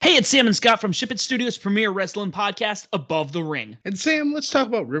it's Sam and Scott from Ship It Studios' premier wrestling podcast, Above the Ring. And Sam, let's talk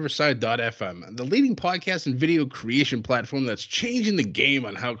about Riverside.fm, the leading podcast and video creation platform that's changing the game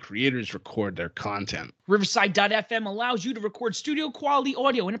on how creators record their content. Riverside.fm allows you to record studio quality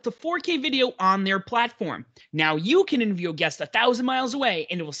audio and up to 4K video on their platform. Now you can interview a guest 1,000 miles away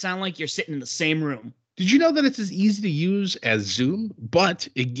and it will sound like you're sitting in the same room. Did you know that it's as easy to use as Zoom, but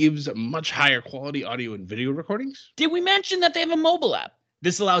it gives much higher quality audio and video recordings? Did we mention that they have a mobile app?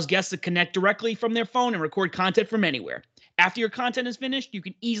 This allows guests to connect directly from their phone and record content from anywhere. After your content is finished, you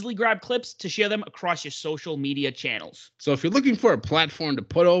can easily grab clips to share them across your social media channels. So if you're looking for a platform to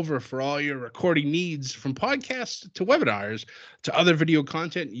put over for all your recording needs, from podcasts to webinars to other video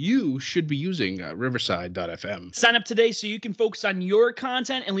content, you should be using Riverside.fm. Sign up today so you can focus on your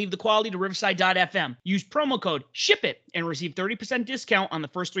content and leave the quality to Riverside.fm. Use promo code SHIPIT and receive 30% discount on the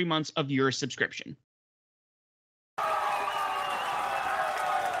first 3 months of your subscription.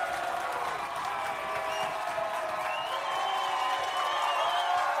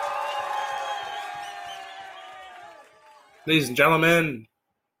 Ladies and gentlemen,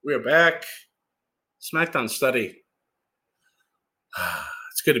 we are back. SmackDown Study.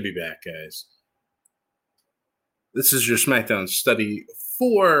 It's good to be back, guys. This is your SmackDown Study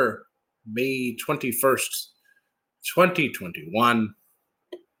for May 21st, 2021.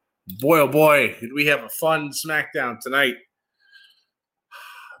 Boy, oh boy, did we have a fun SmackDown tonight.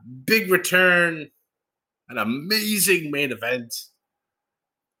 Big return, an amazing main event.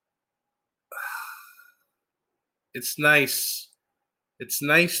 It's nice. It's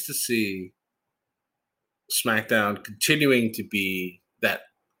nice to see SmackDown continuing to be that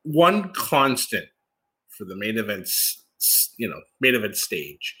one constant for the main events, main event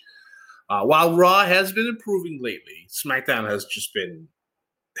stage. While Raw has been improving lately, SmackDown has just been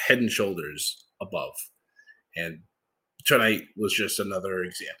head and shoulders above. And tonight was just another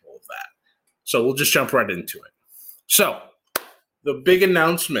example of that. So we'll just jump right into it. So the big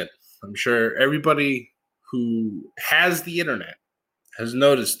announcement, I'm sure everybody who has the internet has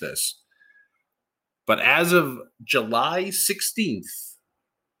noticed this. But as of July 16th,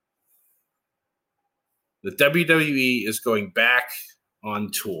 the WWE is going back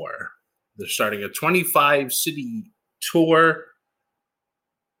on tour. They're starting a 25-city tour,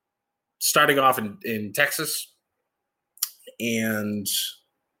 starting off in Texas. And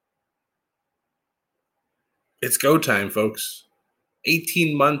it's go time, folks.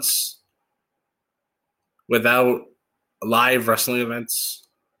 18 months without live wrestling events.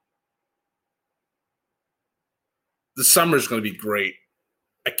 The summer's going to be great.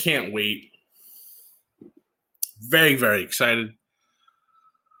 I can't wait. Very, very excited.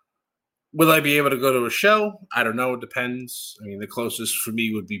 Will I be able to go to a show? I don't know. It depends. I mean, the closest for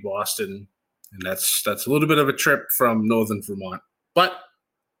me would be Boston, and that's a little bit of a trip from northern Vermont. But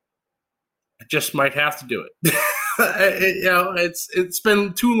I just might have to do it. It's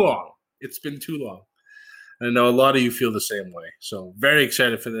been too long. It's been too long. I know a lot of you feel the same way. So very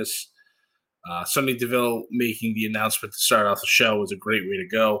excited for this. Sonya Deville making the announcement to start off the show was a great way to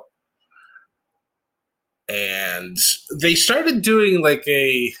go. And they started doing like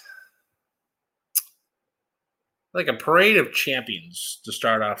a parade of champions to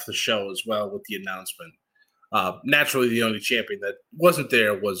start off the show as well with the announcement. Naturally, the only champion that wasn't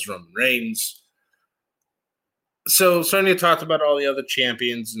there was Roman Reigns. So Sonya talked about all the other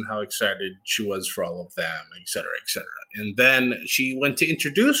champions and how excited she was for all of them, et cetera, et cetera. And then she went to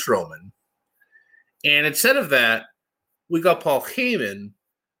introduce Roman. And instead of that, we got Paul Heyman.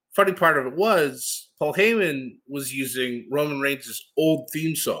 Funny part of it was Paul Heyman was using Roman Reigns' old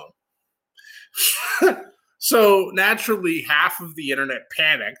theme song. So naturally, half of the internet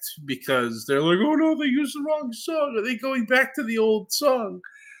panicked because they're like, oh no, they used the wrong song. Are they going back to the old song?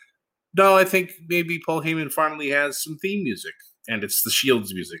 No, I think maybe Paul Heyman finally has some theme music, and it's the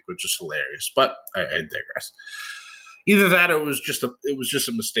Shield's music, which is hilarious. But I digress. Either that, or it was just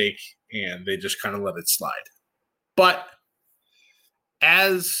a mistake, and they just kind of let it slide. But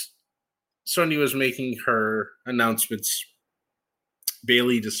as Sonya was making her announcements,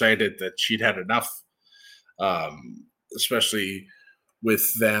 Bayley decided that she'd had enough, especially with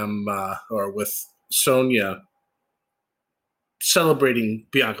them or with Sonya celebrating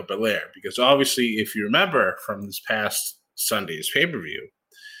Bianca Belair, because obviously, if you remember from this past Sunday's pay-per-view,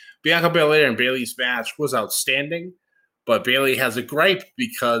 Bianca Belair and Bayley's match was outstanding, but Bayley has a gripe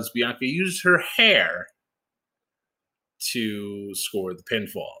because Bianca used her hair to score the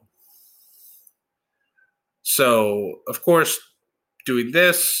pinfall. So, of course, doing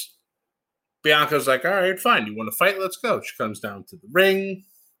this, Bianca's like, all right, fine, you want to fight? Let's go. She comes down to the ring,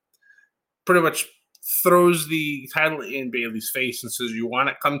 pretty much throws the title in Bayley's face and says, "You want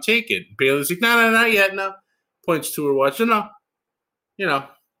it? Come take it." Bayley's like, "No, not yet. No." Points to her watch. No,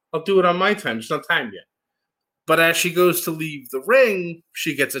 I'll do it on my time. It's not time yet. But as she goes to leave the ring,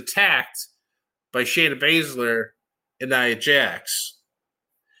 she gets attacked by Shayna Baszler and Nia Jax.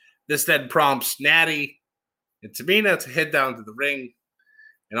 This then prompts Natty and Tamina to head down to the ring,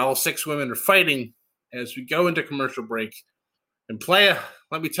 and all 6 women are fighting as we go into commercial break. And Playa,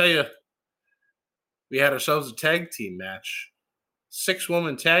 let me tell you, we had ourselves a tag team match.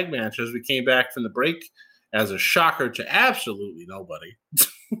 6-woman tag match as we came back from the break as a shocker to absolutely nobody.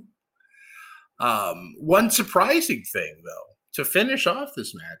 One surprising thing, though, to finish off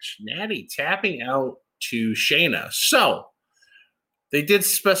this match, Natty tapping out to Shayna. So, they did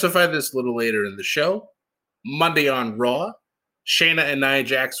specify this a little later in the show. Monday on Raw, Shayna and Nia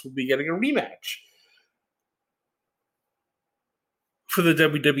Jax will be getting a rematch for the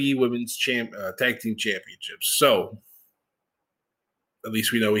WWE Women's Tag Team Championships. So, at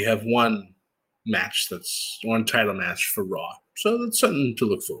least we know we have one title match for Raw. So, that's something to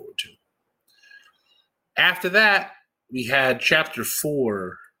look forward to. After that, we had Chapter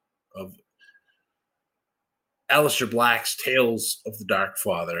 4 of Aleister Black's Tales of the Dark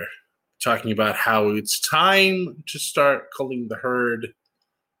Father, talking about how it's time to start culling the herd.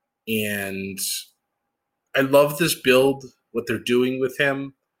 And I love this build, what they're doing with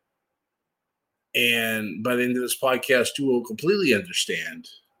him. And by the end of this podcast, you will completely understand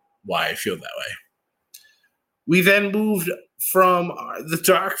why I feel that way. We then moved from the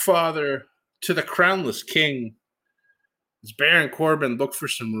Dark Father to the Crownless King, as Baron Corbin looked for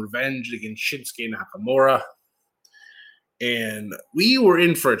some revenge against Shinsuke Nakamura. And we were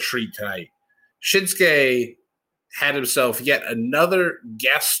in for a treat tonight. Shinsuke had himself yet another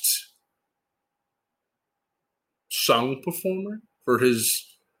guest song performer for his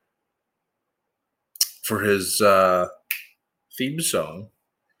theme song.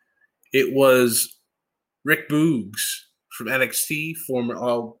 It was Rick Boogs from NXT,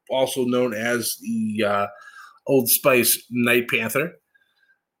 also known as the Old Spice Night Panther,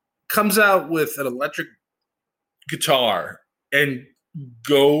 comes out with an electric guitar and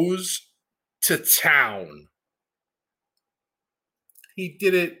goes to town. He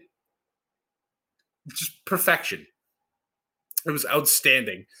did it just perfection. It was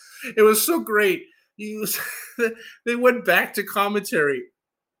outstanding. It was so great. They went back to commentary.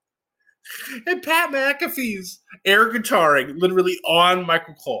 And Pat McAfee's air guitaring literally on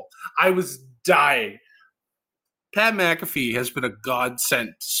Michael Cole. I was dying. Pat McAfee has been a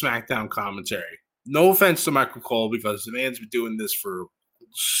godsend to SmackDown commentary. No offense to Michael Cole, because the man's been doing this for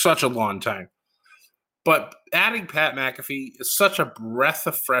such a long time. But adding Pat McAfee is such a breath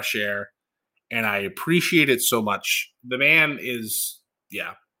of fresh air, and I appreciate it so much. The man is,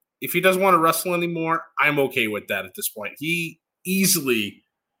 if he doesn't want to wrestle anymore, I'm okay with that at this point. He easily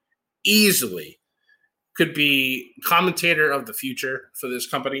could be commentator of the future for this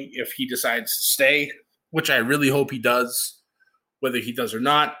company if he decides to stay, which I really hope he does. Whether he does or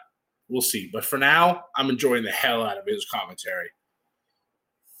not, we'll see. But for now, I'm enjoying the hell out of his commentary.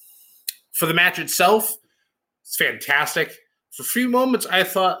 For the match itself, it's fantastic. For a few moments, I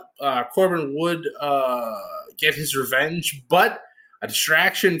thought Corbin would get his revenge, but a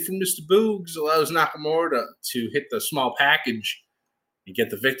distraction from Mr. Boogs allows Nakamura to hit the small package and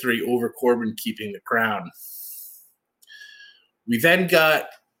get the victory over Corbin, keeping the crown. We then got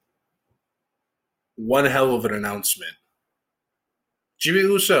one hell of an announcement. Jimmy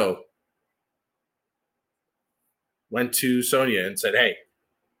Uso went to Sonya and said, "Hey,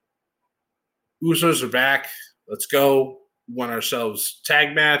 Usos are back. Let's go. We want ourselves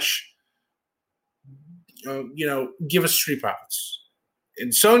tag match. Give us Street Profits."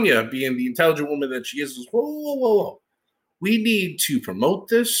 And Sonya, being the intelligent woman that she is, whoa. We need to promote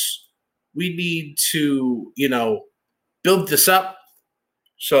this. We need to, build this up.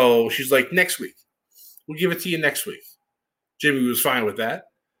 So she's like, next week. We'll give it to you next week. Jimmy was fine with that.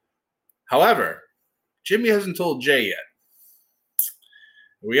 However, Jimmy hasn't told Jay yet.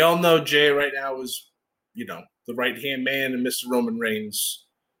 We all know Jay right now is, the right-hand man and Mr. Roman Reigns.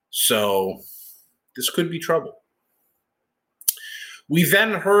 So this could be trouble. We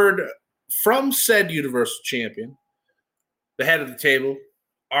then heard from said Universal Champion, the head of the table,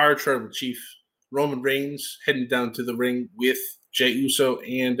 our Tribal Chief, Roman Reigns, heading down to the ring with Jey Uso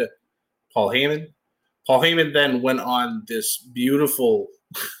and Paul Heyman. Paul Heyman then went on this beautiful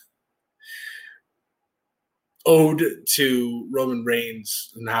ode to Roman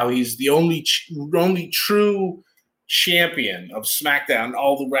Reigns and how he's the only true champion of SmackDown.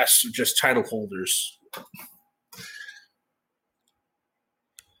 All the rest are just title holders.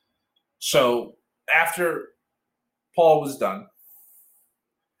 So after Paul was done,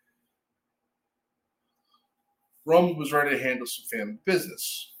 Roman was ready to handle some family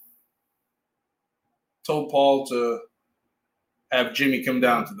business. Told Paul to have Jimmy come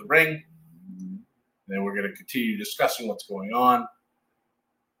down to the ring. And then we're going to continue discussing what's going on,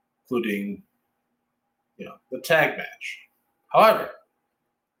 including, the tag match. However,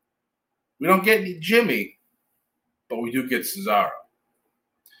 we don't get any Jimmy, but we do get Cesaro.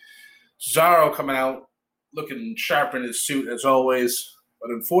 Cesaro coming out looking sharp in his suit as always,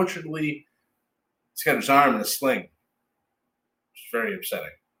 but unfortunately, he's got his arm in a sling. It's very upsetting.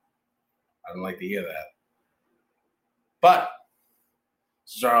 I don't like to hear that. But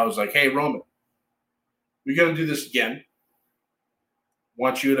Cesaro was like, hey, Roman, we're going to do this again. I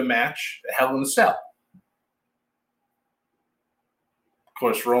want you in a match at Hell in a Cell. Of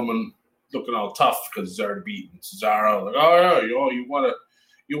course, Roman looking all tough because he's already beaten Cesaro. Like, oh, yeah,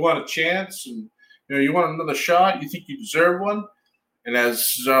 you want a chance? And you want another shot? You think you deserve one? And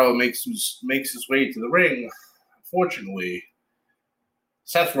as Cesaro makes his way to the ring, unfortunately,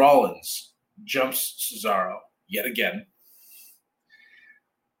 Seth Rollins jumps Cesaro yet again.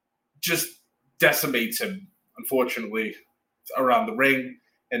 Just decimates him, unfortunately, around the ring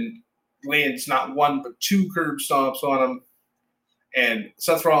and lands not one but two curb stomps on him. And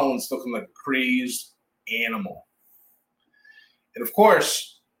Seth Rollins looking like a crazed animal. And of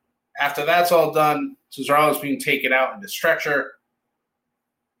course, after that's all done, Cesaro's being taken out in the stretcher.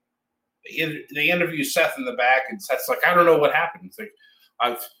 They interview Seth in the back, and Seth's like, I don't know what happened. It's like, I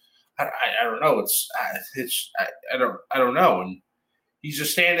don't know. I don't know. And he's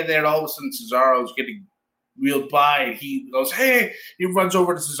just standing there, and all of a sudden Cesaro's getting wheeled by, and he goes, hey! He runs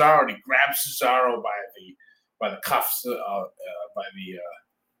over to Cesaro, and he grabs Cesaro by the cuffs,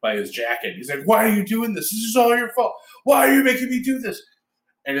 by his jacket. He's like, why are you doing this? This is all your fault. Why are you making me do this?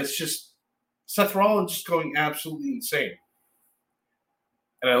 And it's just Seth Rollins just going absolutely insane.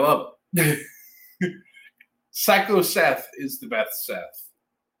 And I love it. Psycho Seth is the best Seth.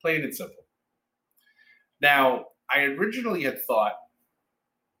 Plain and simple. Now, I originally had thought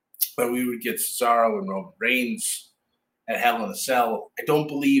that we would get Cesaro and Roman Reigns at Hell in a Cell. I don't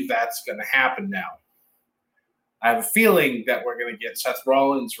believe that's going to happen now. I have a feeling that we're going to get Seth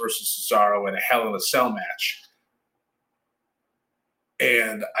Rollins versus Cesaro in a Hell in a Cell match.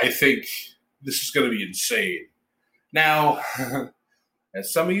 And I think this is going to be insane. Now,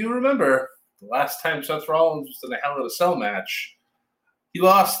 as some of you remember, the last time Seth Rollins was in a Hell in a Cell match, he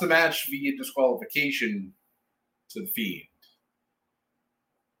lost the match via disqualification to The Fiend.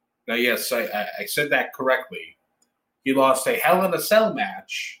 Now, yes, I said that correctly. He lost a Hell in a Cell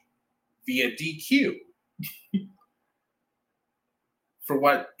match via DQ for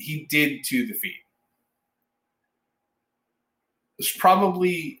what he did to The Fiend. It's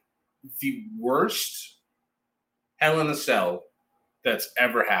probably the worst Hell in a Cell that's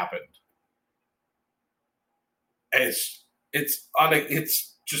ever happened. It's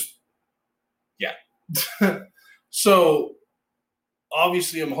just, yeah. So,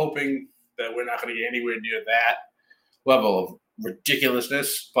 obviously, I'm hoping that we're not going to get anywhere near that level of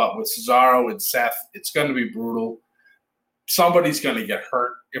ridiculousness. But with Cesaro and Seth, it's going to be brutal. Somebody's going to get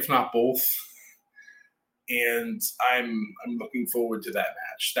hurt, if not both. And I'm looking forward to that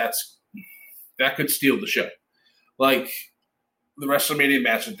match. That could steal the show. Like the WrestleMania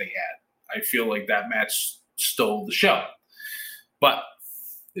match that they had. I feel like that match stole the show. But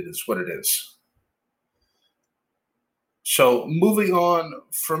it is what it is. So moving on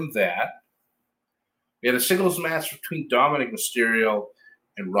from that, we had a singles match between Dominic Mysterio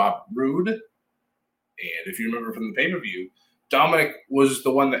and Robert Roode. And if you remember from the pay-per-view, Dominic was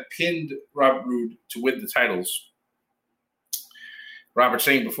the one that pinned Robert Roode to win the titles. Robert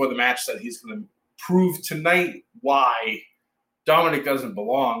saying before the match that he's going to prove tonight why Dominic doesn't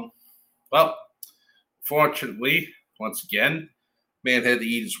belong. Well, fortunately, once again, man had to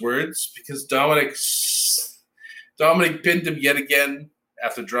eat his words because Dominic pinned him yet again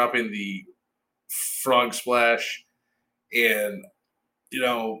after dropping the frog splash. And,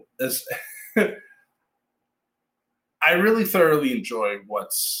 as I really thoroughly enjoy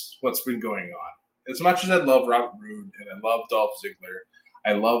what's been going on. As much as I love Robert Roode and I love Dolph Ziggler,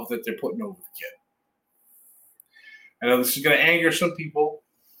 I love that they're putting over the kid. I know this is going to anger some people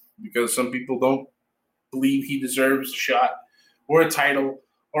because some people don't believe he deserves a shot or a title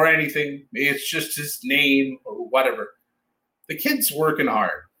or anything. It's just his name or whatever. The kid's working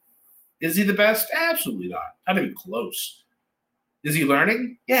hard. Is he the best? Absolutely not. Not even close. Is he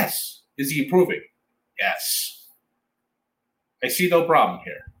learning? Yes. Is he improving? Yes. I see no problem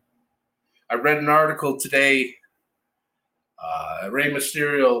here. I read an article today. Rey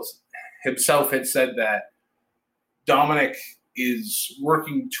Mysterio himself had said that Dominic is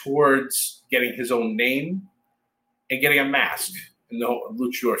working towards getting his own name and getting a mask in the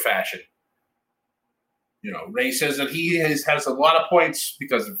luchador fashion. Rey says that he has a lot of points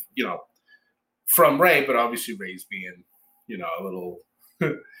because of, from Rey, but obviously Rey's being, a little,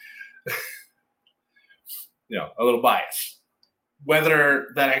 a little biased. Whether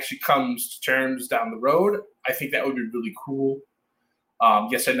that actually comes to terms down the road, I think that would be really cool.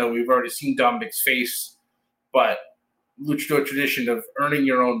 Yes, I know we've already seen Dominic's face, but luchador tradition of earning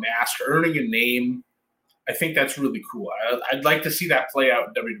your own mask, earning a name, I think that's really cool. I'd like to see that play out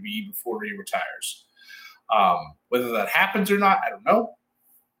in WWE before Rey retires. Whether that happens or not, I don't know.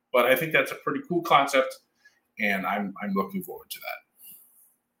 But I think that's a pretty cool concept, and I'm looking forward to that.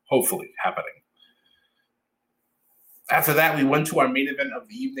 Hopefully happening. After that, we went to our main event of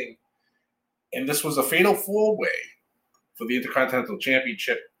the evening, and this was a fatal four-way for the Intercontinental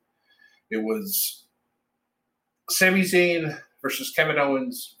Championship. It was Sami Zayn versus Kevin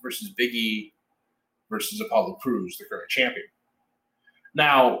Owens versus Big E versus Apollo Crews, the current champion.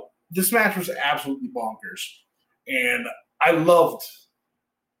 Now, this match was absolutely bonkers, and I loved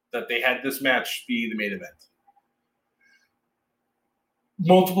that they had this match be the main event.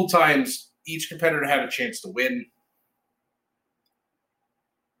 Multiple times, each competitor had a chance to win.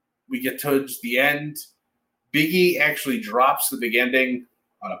 We get towards the end. Big E actually drops the big ending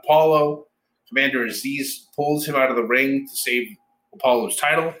on Apollo. Commander Aziz pulls him out of the ring to save Apollo's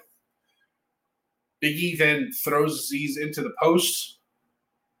title. Big E then throws Aziz into the post,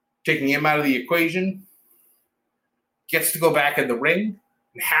 taking him out of the equation. Gets to go back in the ring.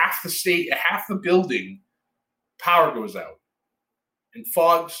 And half the building, power goes out. And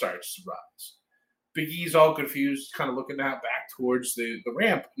fog starts to rise. Big E's all confused, kind of looking out back towards the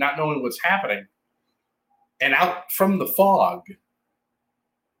ramp, not knowing what's happening. And out from the fog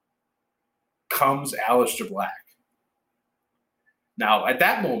comes Aleister Black. Now, at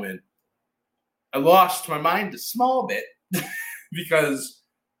that moment, I lost my mind a small bit because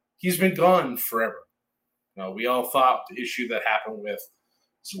he's been gone forever. We all thought the issue that happened with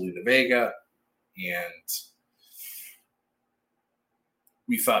Zelina Vega, and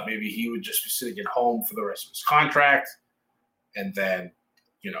we thought maybe he would just be sitting at home for the rest of his contract, and then,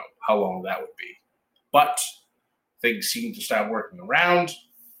 how long that would be. But things seemed to start working around.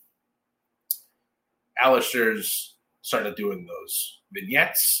 Aleister's started doing those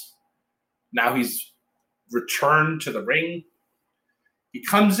vignettes. Now he's returned to the ring. He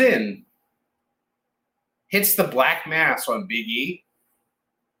comes in, hits the black mass on Big E.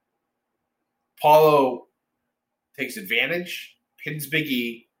 Apollo takes advantage, pins Big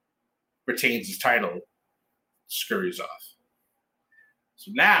E, retains his title, scurries off.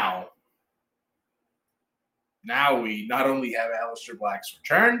 So now we not only have Aleister Black's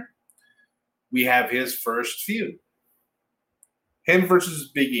return, we have his first feud. Him versus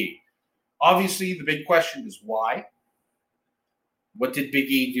Big E. Obviously, the big question is why? What did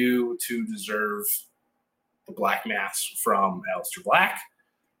Big E do to deserve the black mass from Aleister Black?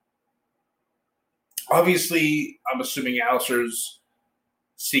 Obviously, I'm assuming Aleister's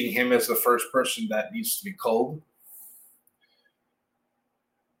seeing him as the first person that needs to be culled.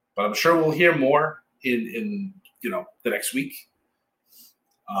 But I'm sure we'll hear more in the next week.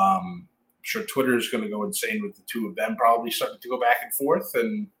 I'm sure Twitter is going to go insane with the two of them probably starting to go back and forth.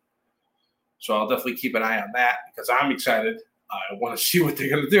 And so I'll definitely keep an eye on that because I'm excited. I want to see what they're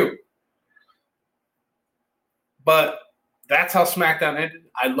going to do. But that's how SmackDown ended.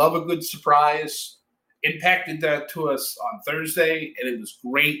 I love a good surprise. Impact did that to us on Thursday, and it was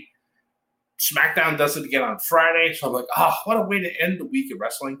great. SmackDown does it again on Friday, so I'm like, what a way to end the week of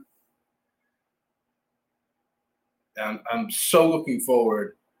wrestling. And I'm so looking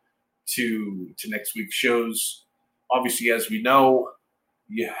forward to next week's shows. Obviously, as we know,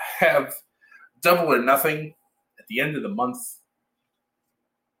 you have Double or Nothing at the end of the month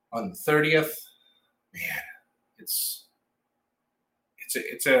on the 30th. Man, it's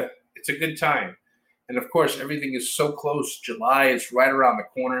a good time. And of course, everything is so close. July is right around the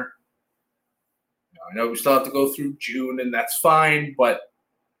corner. I know we still have to go through June, and that's fine, but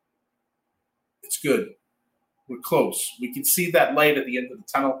it's good. We're close. We can see that light at the end of the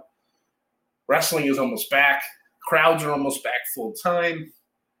tunnel. Wrestling is almost back. Crowds are almost back full time.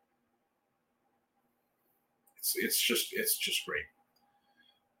 It's just great.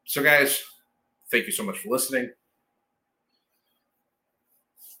 So, guys, thank you so much for listening.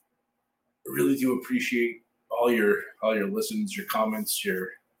 I really do appreciate all your listens, your comments,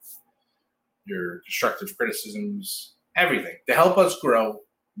 your constructive criticisms, everything to help us grow.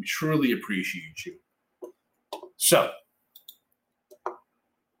 We truly appreciate you. So,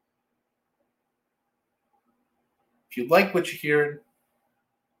 If you like what you're hearing,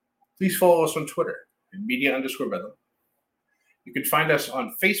 please follow us on Twitter at media_bedlam. You can find us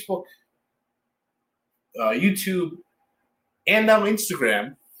on Facebook, YouTube, and now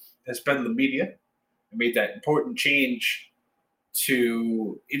Instagram as Bedlam Media. I made that important change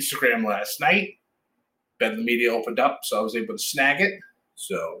to Instagram last night. Bedlam Media opened up, so I was able to snag it.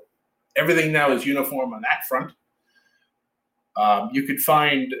 So everything now is uniform on that front. You could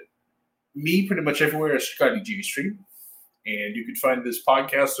find me pretty much everywhere as Scotty G Stream. And you can find this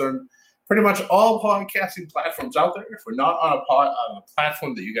podcast on pretty much all podcasting platforms out there. If we're not on a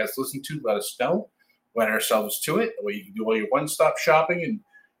platform that you guys listen to, let us know. Let ourselves to it. That way you can do all your one-stop shopping. And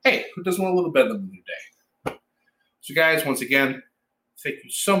hey, who doesn't want a little Bedlam in their day? So guys, once again, thank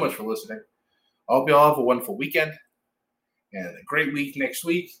you so much for listening. I hope you all have a wonderful weekend and a great week next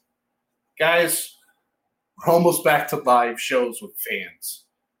week. Guys, we're almost back to live shows with fans.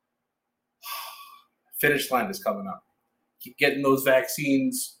 Finish line is coming up. Keep getting those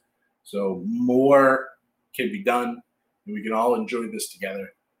vaccines so more can be done and we can all enjoy this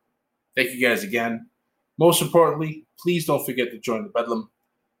together. Thank you guys again. Most importantly, please don't forget to join the Bedlam.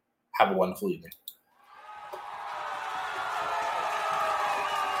 Have a wonderful evening.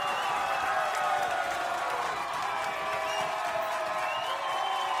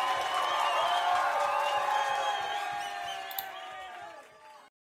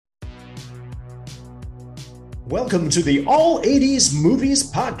 Welcome to the All 80s Movies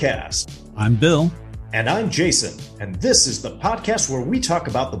Podcast. I'm Bill. And I'm Jason. And this is the podcast where we talk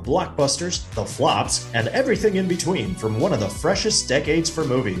about the blockbusters, the flops, and everything in between from one of the freshest decades for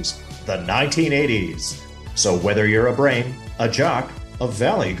movies, the 1980s. So whether you're a brain, a jock, a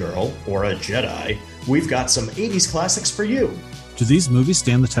valley girl, or a Jedi, we've got some 80s classics for you. Do these movies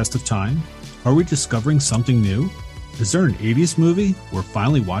stand the test of time? Are we discovering something new? Is there an 80s movie we're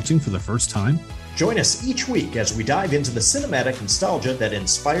finally watching for the first time? Join us each week as we dive into the cinematic nostalgia that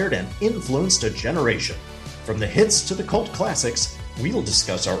inspired and influenced a generation. From the hits to the cult classics, we'll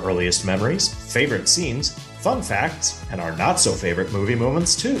discuss our earliest memories, favorite scenes, fun facts, and our not-so-favorite movie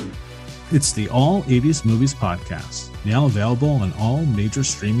moments, too. It's the All 80s Movies Podcast, now available on all major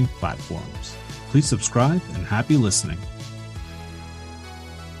streaming platforms. Please subscribe and happy listening.